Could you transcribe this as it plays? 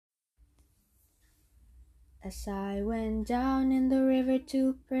As I went down in the river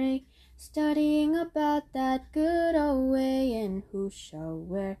to pray, studying about that good old way, and who shall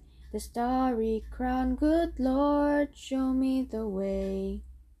wear the starry crown? Good Lord, show me the way.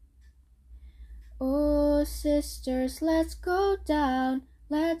 Oh, sisters, let's go down,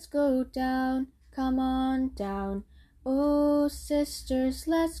 come on down. Oh, sisters,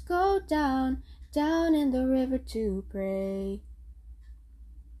 let's go down, down in the river to pray.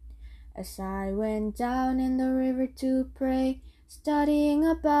 As I went down in the river to pray, studying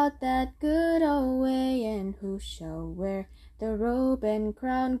about that good old way, and who shall wear the robe and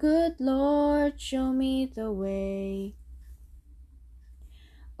crown? Good Lord, show me the way.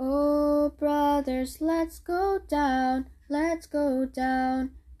 Oh, brothers, let's go down,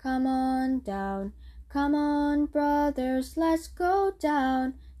 come on down. Come on, brothers, let's go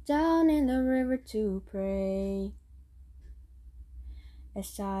down, down in the river to pray.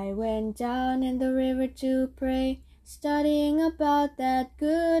 As I went down in the river to pray, studying about that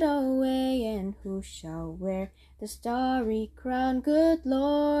good old way, and who shall wear the starry crown? Good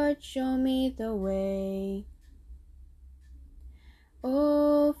Lord, show me the way.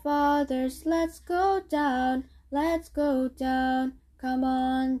 Oh, fathers, let's go down, come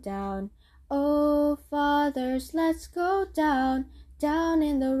on down. Oh, fathers, let's go down, down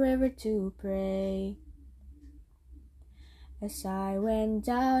in the river to pray. As I went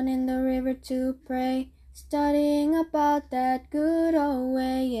down in the river to pray, studying about that good old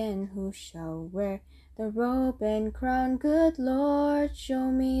way, and who shall wear the robe and crown? Good Lord,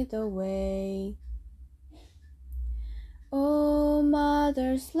 show me the way. Oh,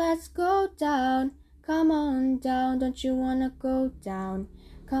 mothers, let's go down, come on down, don't you wanna go down?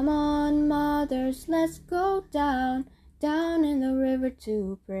 Come on, mothers, let's go down, down in the river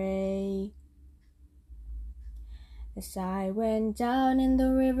to pray. As I went down in the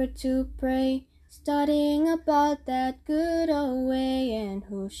river to pray, studying about that good old way, and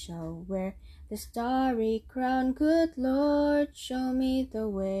who shall wear the starry crown? Good Lord, show me the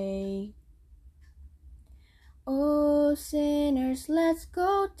way. Oh, sinners, let's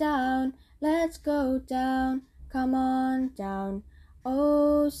go down, come on down.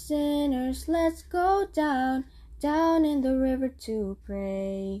 Oh, sinners, let's go down, down in the river to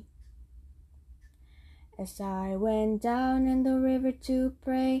pray. As I went down in the river to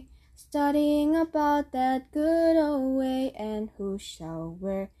pray, studying about that good old way, and who shall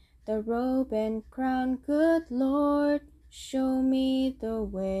wear the robe and crown? Good Lord, show me the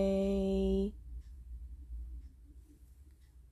way.